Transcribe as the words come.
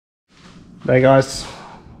Hey guys,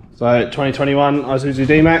 so 2021 ISUZU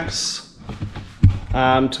D-MAX.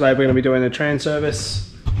 Today we're going to be doing the trans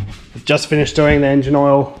service. We've just finished doing the engine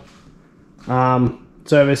oil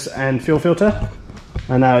service and fuel filter,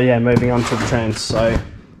 and now moving on to the trans. So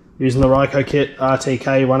using the Ryco kit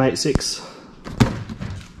RTK 186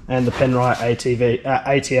 and the Penrite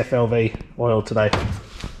ATFLV oil today.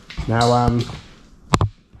 Now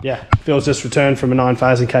Phil's just returned from a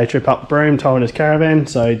 9,000k trip up Broome towing his caravan,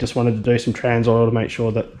 so he just wanted to do some trans oil to make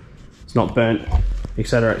sure that it's not burnt,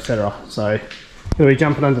 etc, etc. So going to be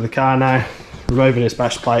jumping under the car now, removing his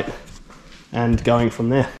bash plate and going from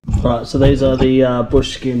there. Right, so these are the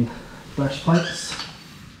bush skin bash plates.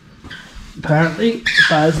 Apparently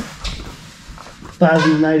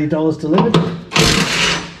 $1,080 delivered.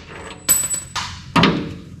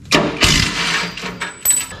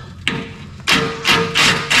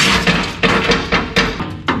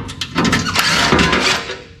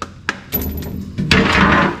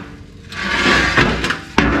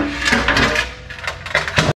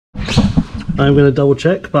 I'm going to double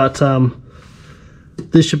check, but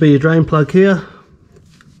this should be a drain plug here.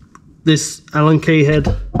 This Allen key head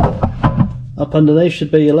up underneath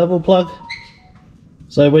should be your level plug.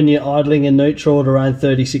 So when you're idling in neutral at around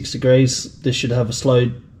 36 degrees, this should have a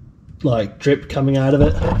slow drip coming out of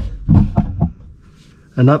it.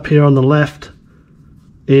 And up here on the left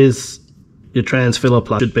is your trans filler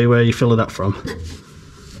plug, should be where you fill it up from.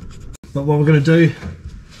 But what we're going to do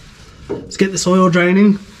is get this oil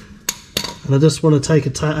draining. And I just want to take a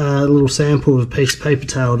little sample of a piece of paper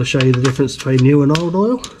towel to show you the difference between new and old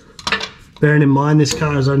oil. Bearing in mind this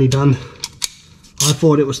car has only done, I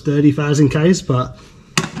thought it was 30,000 Ks, but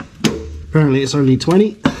apparently it's only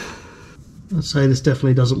 20. I'd say this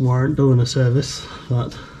definitely doesn't warrant doing a service,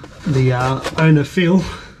 but the owner Phil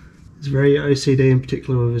is very OCD in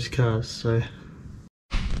particular with his cars. So,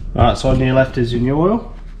 alright, so on your left is your new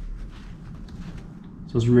oil.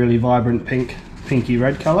 So it's a really vibrant pinky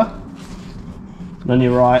red colour. And on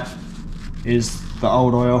your right is the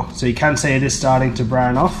old oil. So you can see it is starting to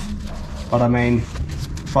brown off, but I mean,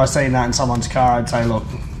 if I seen that in someone's car, I'd say, look,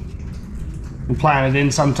 we'll plan it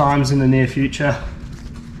in sometimes in the near future,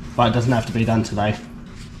 but it doesn't have to be done today.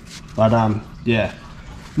 But yeah,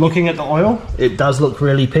 looking at the oil, it does look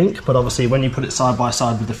really pink, but obviously when you put it side by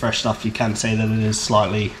side with the fresh stuff, you can see that it is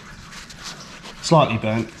slightly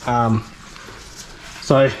burnt.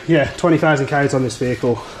 So yeah, 20,000 Ks on this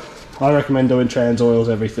vehicle. I recommend doing trans oils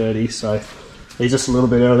every 30, so he's just a little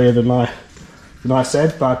bit earlier than I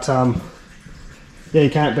said, but yeah, you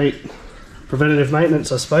can't beat preventative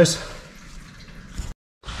maintenance, I suppose.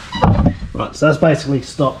 Right, so that's basically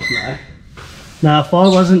stopped now. Now, if I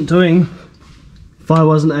wasn't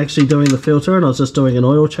actually doing the filter and I was just doing an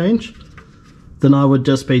oil change, then I would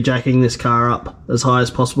just be jacking this car up as high as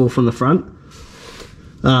possible from the front.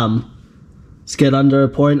 Just get under a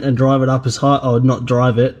point and drive it up as high, or not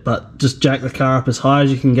drive it, but just jack the car up as high as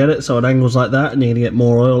you can get it so it angles like that, and you're going to get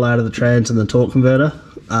more oil out of the trans and the torque converter.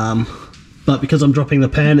 But because I'm dropping the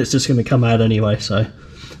pan, it's just going to come out anyway, so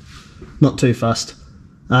not too fussed.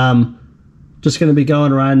 Just going to be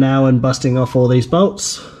going around now and busting off all these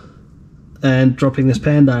bolts and dropping this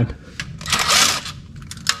pan down.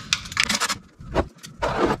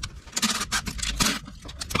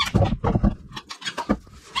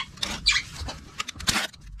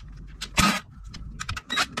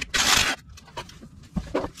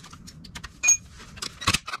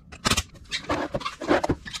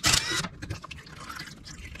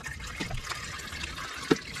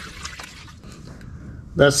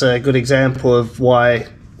 That's a good example of why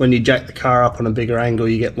when you jack the car up on a bigger angle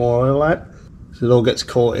you get more oil out. So it all gets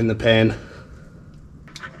caught in the pan.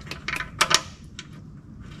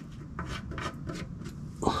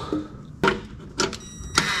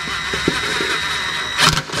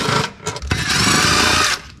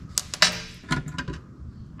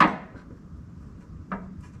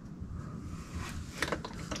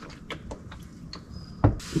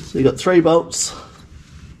 So you got 3 bolts.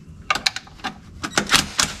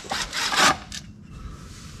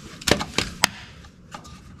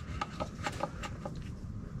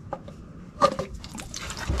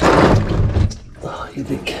 You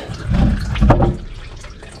think?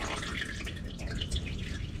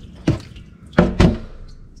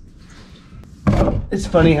 It's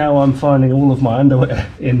funny how I'm finding all of my underwear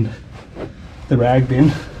in the rag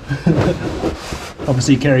bin.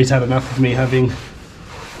 Obviously Kerry's had enough of me having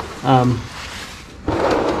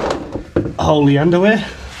holey underwear.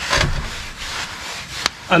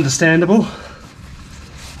 Understandable.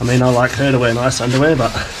 I mean, I like her to wear nice underwear,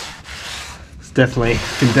 but can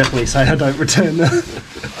definitely say I don't return the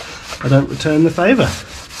favour.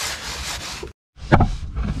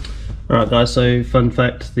 Alright guys, so fun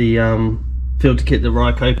fact, the filter kit that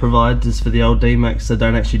Ryco provides is for the old D-MAX. They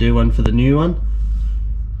don't actually do one for the new one,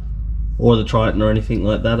 or the Triton or anything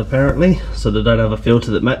like that apparently, so they don't have a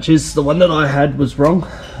filter that matches. The one that I had was wrong,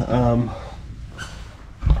 and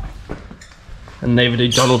neither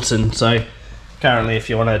do Donaldson. So currently if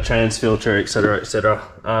you want a trans filter, etc, etc,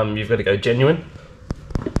 you've got to go genuine.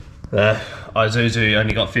 ISUZU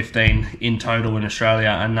only got 15 in total in Australia,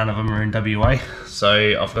 and none of them are in WA, so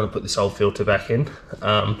I've got to put this old filter back in.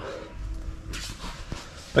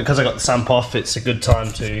 Because I got the sump off, it's a good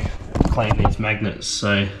time to clean these magnets.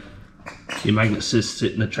 So your magnets just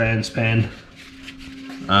sit in the trans pan,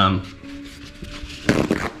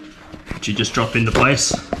 which you just drop into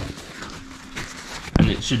place, and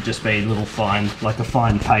it should just be a little fine, like a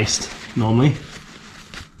fine paste normally.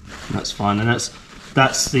 And that's fine, and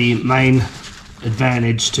that's the main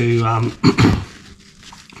advantage to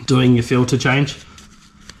doing your filter change,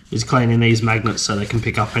 is cleaning these magnets so they can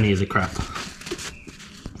pick up any of the crap.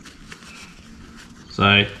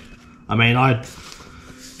 So, I mean,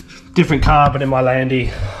 different car, but in my Landy,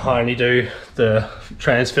 I only do the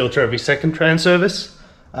trans filter every second trans service,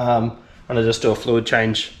 and I just do a fluid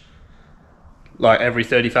change like every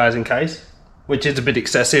 30,000 Ks, which is a bit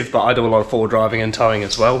excessive, but I do a lot of forward driving and towing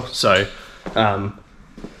as well. So,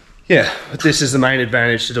 yeah, this is the main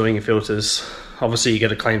advantage to doing your filters. Obviously you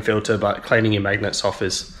get a clean filter, but cleaning your magnets off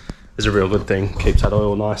is a real good thing. Keeps that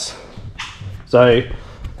oil nice. So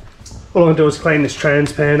all I'm gonna do is clean this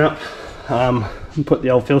trans pan up, and put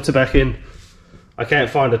the old filter back in. I can't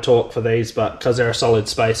find a torque for these, but because they're a solid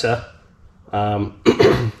spacer, you're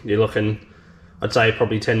looking, I'd say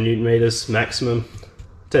probably 10 Newton meters maximum,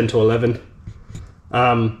 10 to 11.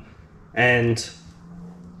 And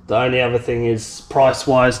the only other thing is, price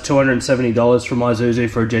wise, $270 from ISUZU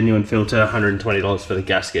for a genuine filter, $120 for the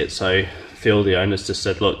gasket. So Phil, the owners, just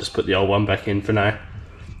said, look, just put the old one back in for now,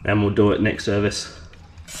 and we'll do it next service.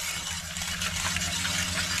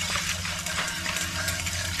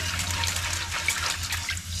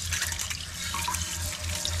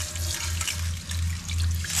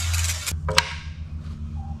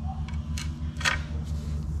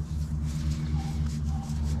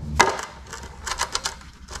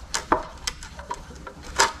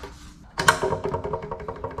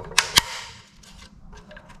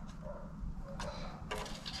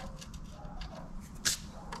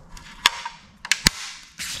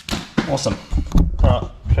 Awesome.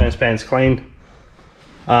 Trans pan's clean.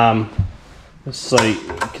 So you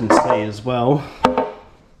can see as well,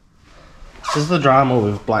 this is the drama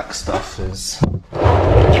with black stuff, is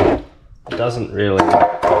it doesn't really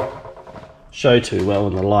show too well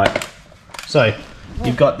in the light. So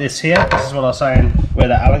you've got this here, this is what I was saying, where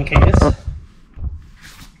the Allen key is.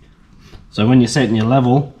 So when you're setting your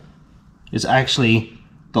level, it's actually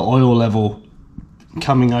the oil level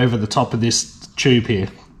coming over the top of this tube here.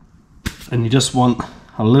 And you just want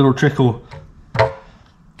a little trickle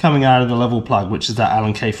coming out of the level plug, which is that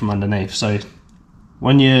Allen key from underneath. So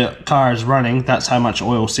when your car is running, that's how much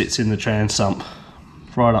oil sits in the trans sump,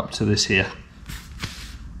 right up to this here.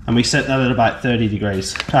 And we set that at about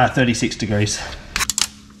 36 degrees.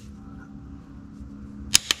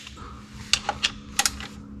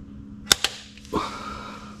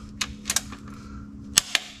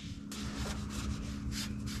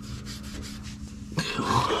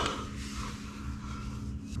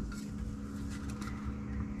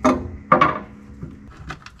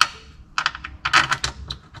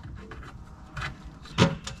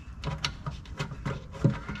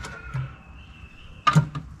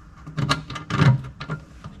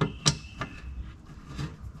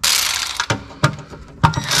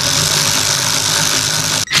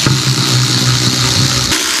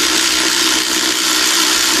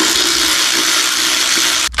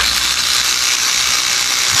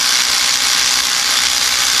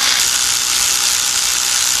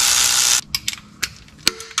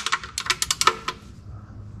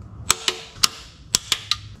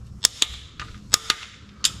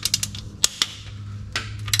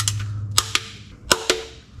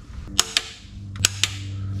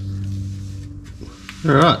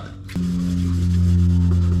 All right.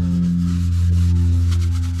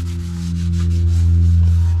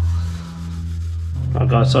 Alright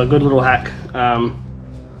guys, so a good little hack to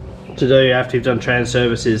do after you've done trans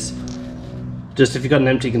services. Just if you've got an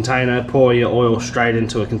empty container, pour your oil straight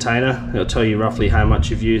into a container. It'll tell you roughly how much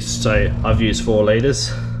you've used. So I've used 4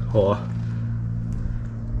 litres, or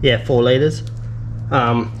yeah, 4 litres. So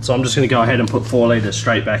I'm just going to go ahead and put 4 litres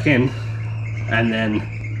straight back in, and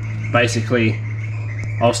then basically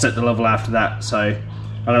I'll set the level after that. So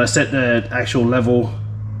I'm going to set the actual level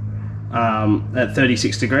at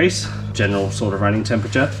 36 degrees, general sort of running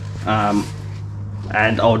temperature.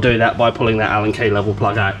 And I'll do that by pulling that Allen key level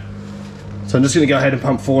plug out. So I'm just going to go ahead and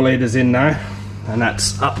pump 4 litres in now, and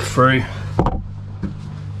that's up through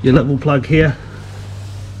your level plug here,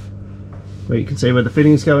 where you can see where the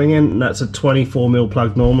fitting's going in, and that's a 24mm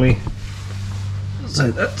plug normally.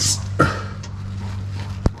 So that's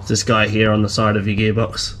this guy here on the side of your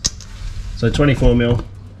gearbox. So 24mm.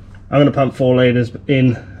 I'm going to pump 4 litres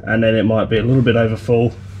in, and then it might be a little bit over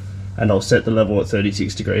full, and I'll set the level at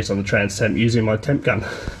 36 degrees on the trans temp using my temp gun.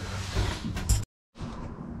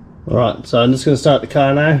 Alright, so I'm just going to start the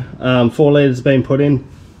car now. 4 litres has been put in.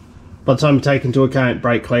 By the time you take into account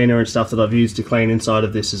brake cleaner and stuff that I've used to clean inside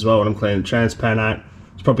of this as well, when I'm cleaning the trans pan out,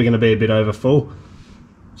 it's probably going to be a bit over full.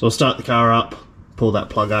 So I'll start the car up, pull that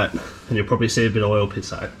plug out, and you'll probably see a bit of oil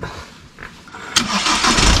piss out.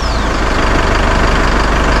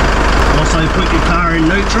 Also put your car in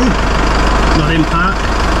neutral, not in park,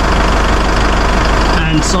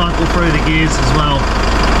 and cycle through the gears as well.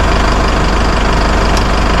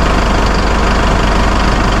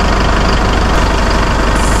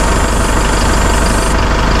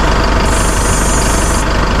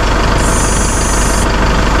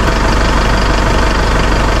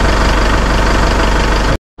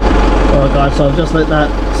 So I've just let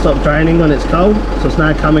that stop draining when it's cold, so it's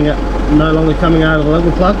now no longer coming out of the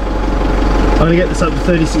level plug. I'm going to get this up to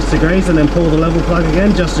 36 degrees and then pull the level plug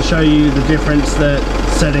again, just to show you the difference that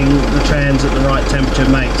setting the trans at the right temperature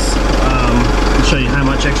makes. And show you how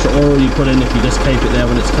much extra oil you put in if you just keep it there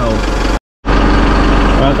when it's cold.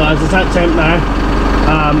 Alright guys, it's at temp now.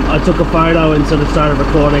 I took a photo and sort of started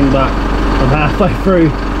recording, but I'm halfway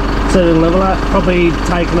through setting the level out. Probably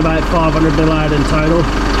taken about 500ml out in total,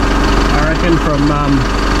 I reckon, from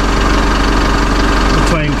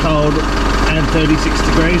between cold and 36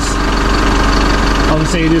 degrees.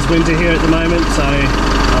 Obviously it is winter here at the moment, so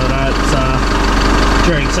I don't know, it's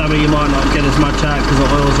during summer you might not get as much out because the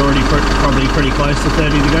oil's already probably pretty close to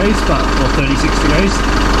 30 degrees, or 36 degrees.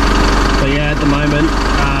 But yeah, at the moment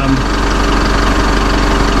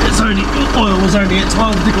oil was only at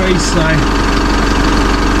 12 degrees, so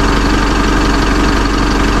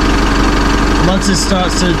once it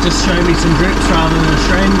starts to just show me some drips rather than a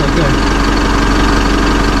stream, we're good.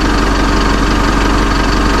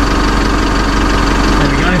 There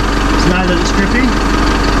we go. So now that it's dripping,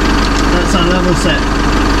 that's our level set.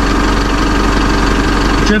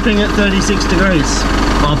 Dripping at 36 degrees.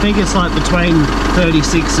 Well, I think it's like between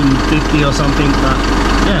 36 and 50 or something, but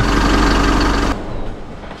yeah.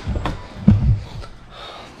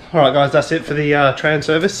 Alright guys, that's it for the trans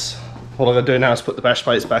service. All I'm going to do now is put the bash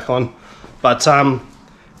plates back on. But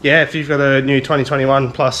yeah, if you've got a new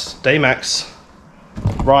 2021 plus D-MAX,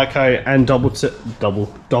 Ryco and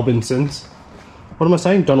Dobinsons, what am I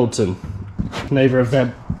saying? Donaldson. Neither of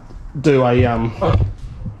them do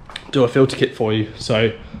a filter kit for you,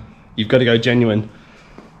 so you've got to go genuine.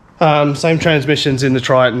 Same transmissions in the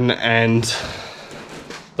Triton and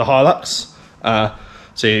the Hilux.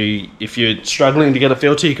 So if you're struggling to get a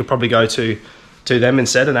filter, you could probably go to them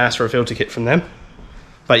instead and ask for a filter kit from them.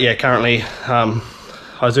 But yeah, currently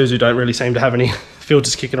ISUZU don't really seem to have any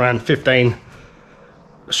filters kicking around. 15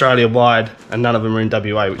 Australia wide, and none of them are in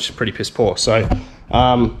WA, which is pretty piss poor. So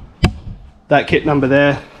that kit number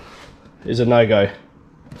there is a no-go.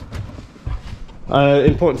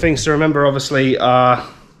 Important things to remember obviously are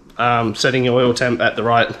setting your oil temp at the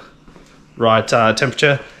right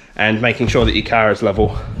temperature, and making sure that your car is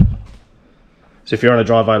level. So if you're on a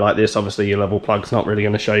driveway like this, obviously your level plug's not really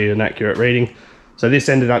going to show you an accurate reading. So this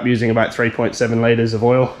ended up using about 3.7 litres of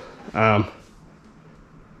oil.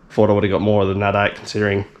 Thought I would have got more than that out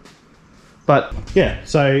considering. But yeah,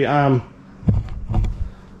 so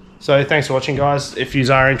thanks for watching guys. If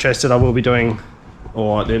you are interested, I will be doing,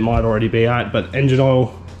 or it might already be out, but engine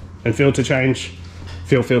oil and filter change,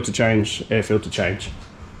 fuel filter change, air filter change.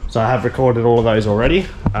 So I have recorded all of those already,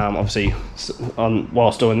 obviously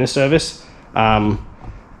whilst doing this service.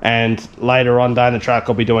 And later on down the track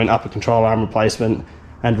I'll be doing upper control arm replacement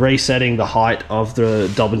and resetting the height of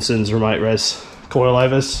the Dobinson's remote res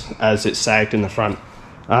coilovers as it's sagged in the front.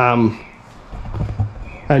 And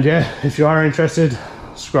yeah, if you are interested,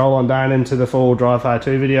 scroll on down into the full drive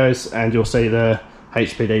how-to videos and you'll see the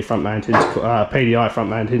HPD front mount PDI front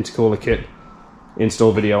mount intercooler kit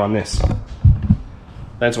install video on this.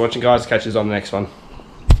 Thanks for watching guys, catch you on the next one.